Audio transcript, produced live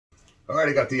All right,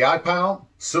 I got the IPOW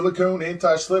silicone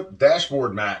anti-slip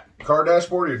dashboard mat. Car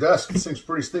dashboard or your desk. This thing's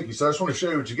pretty sticky, so I just want to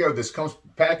show you what you get with this. Comes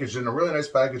packaged in a really nice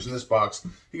package in this box.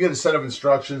 You get a set of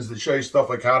instructions that show you stuff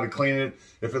like how to clean it.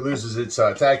 If it loses its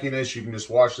tackiness, you can just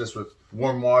wash this with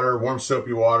warm water, warm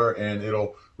soapy water, and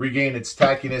it'll regain its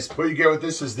tackiness. What you get with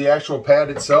this is the actual pad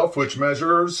itself, which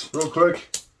measures, real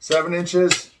quick, 7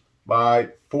 inches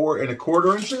by 4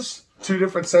 1/4 inches. 2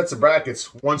 different sets of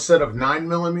brackets. One set of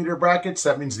 9mm brackets,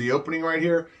 that means the opening right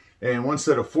here, and one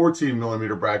set of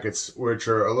 14mm brackets, which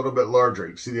are a little bit larger. You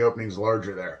can see the opening's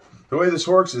larger there. The way this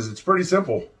works is it's pretty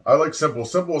simple. I like simple.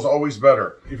 Simple is always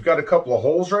better. You've got a couple of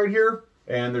holes right here,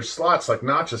 and there's slots like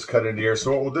notches cut into here.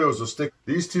 So what we'll do is we'll stick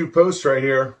these 2 posts right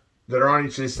here that are on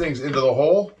each of these things into the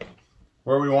hole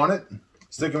where we want it.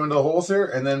 Stick them into the holes here,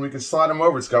 and then we can slide them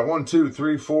over. It's got 1, 2,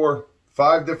 3, 4,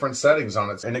 5 different settings on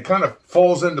it, and it kind of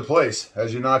falls into place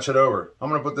as you notch it over. I'm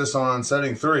going to put this on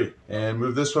setting 3 and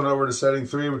move this one over to setting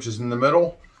 3, which is in the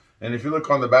middle. And if you look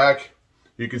on the back,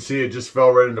 you can see it just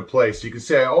fell right into place. You can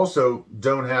see I also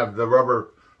don't have the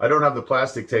rubber, I don't have the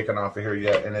plastic taken off of here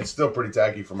yet, and it's still pretty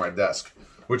tacky for my desk,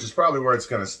 which is probably where it's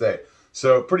going to stay.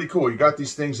 So pretty cool. You got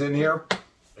these things in here,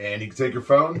 and you can take your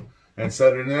phone and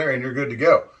set it in there, and you're good to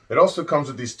go. It also comes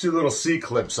with these 2 little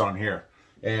C-clips on here,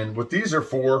 and what these are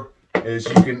for is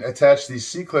you can attach these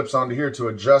C-clips onto here to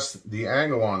adjust the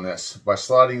angle on this by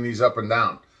sliding these up and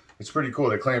down. It's pretty cool.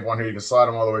 They clamp on here. You can slide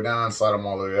them all the way down, slide them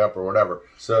all the way up, or whatever.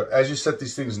 So as you set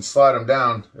these things and slide them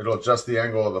down, it'll adjust the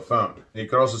angle of the phone. And you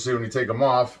can also see when you take them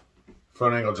off,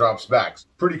 phone angle drops back.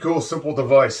 Pretty cool, simple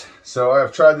device. So I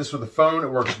have tried this with the phone. It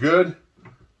works good.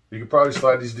 You can probably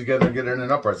slide these together and get it in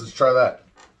an upright. Let's try that.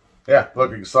 Yeah,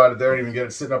 look, you can slide it there and even get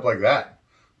it sitting up like that.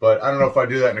 But I don't know if I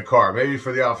do that in a car. Maybe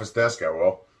for the office desk I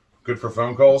will. Good for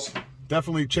phone calls.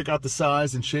 Definitely check out the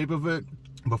size and shape of it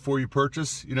before you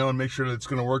purchase, you know, and make sure that it's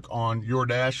going to work on your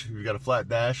dash if you got a flat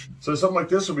dash. So something like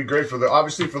this would be great for the,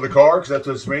 obviously for the car, because that's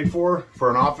what it's made for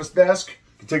an office desk.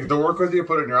 You can take it to work with you,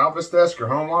 put it in your office desk, your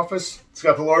home office. It's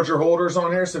got the larger holders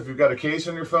on here, so if you've got a case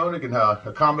on your phone, it can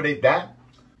accommodate that.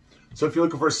 So if you're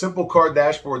looking for a simple car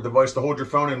dashboard device to hold your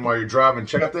phone in while you're driving,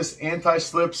 check out this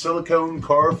anti-slip silicone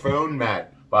car phone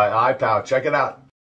mat by IPOW. Check it out.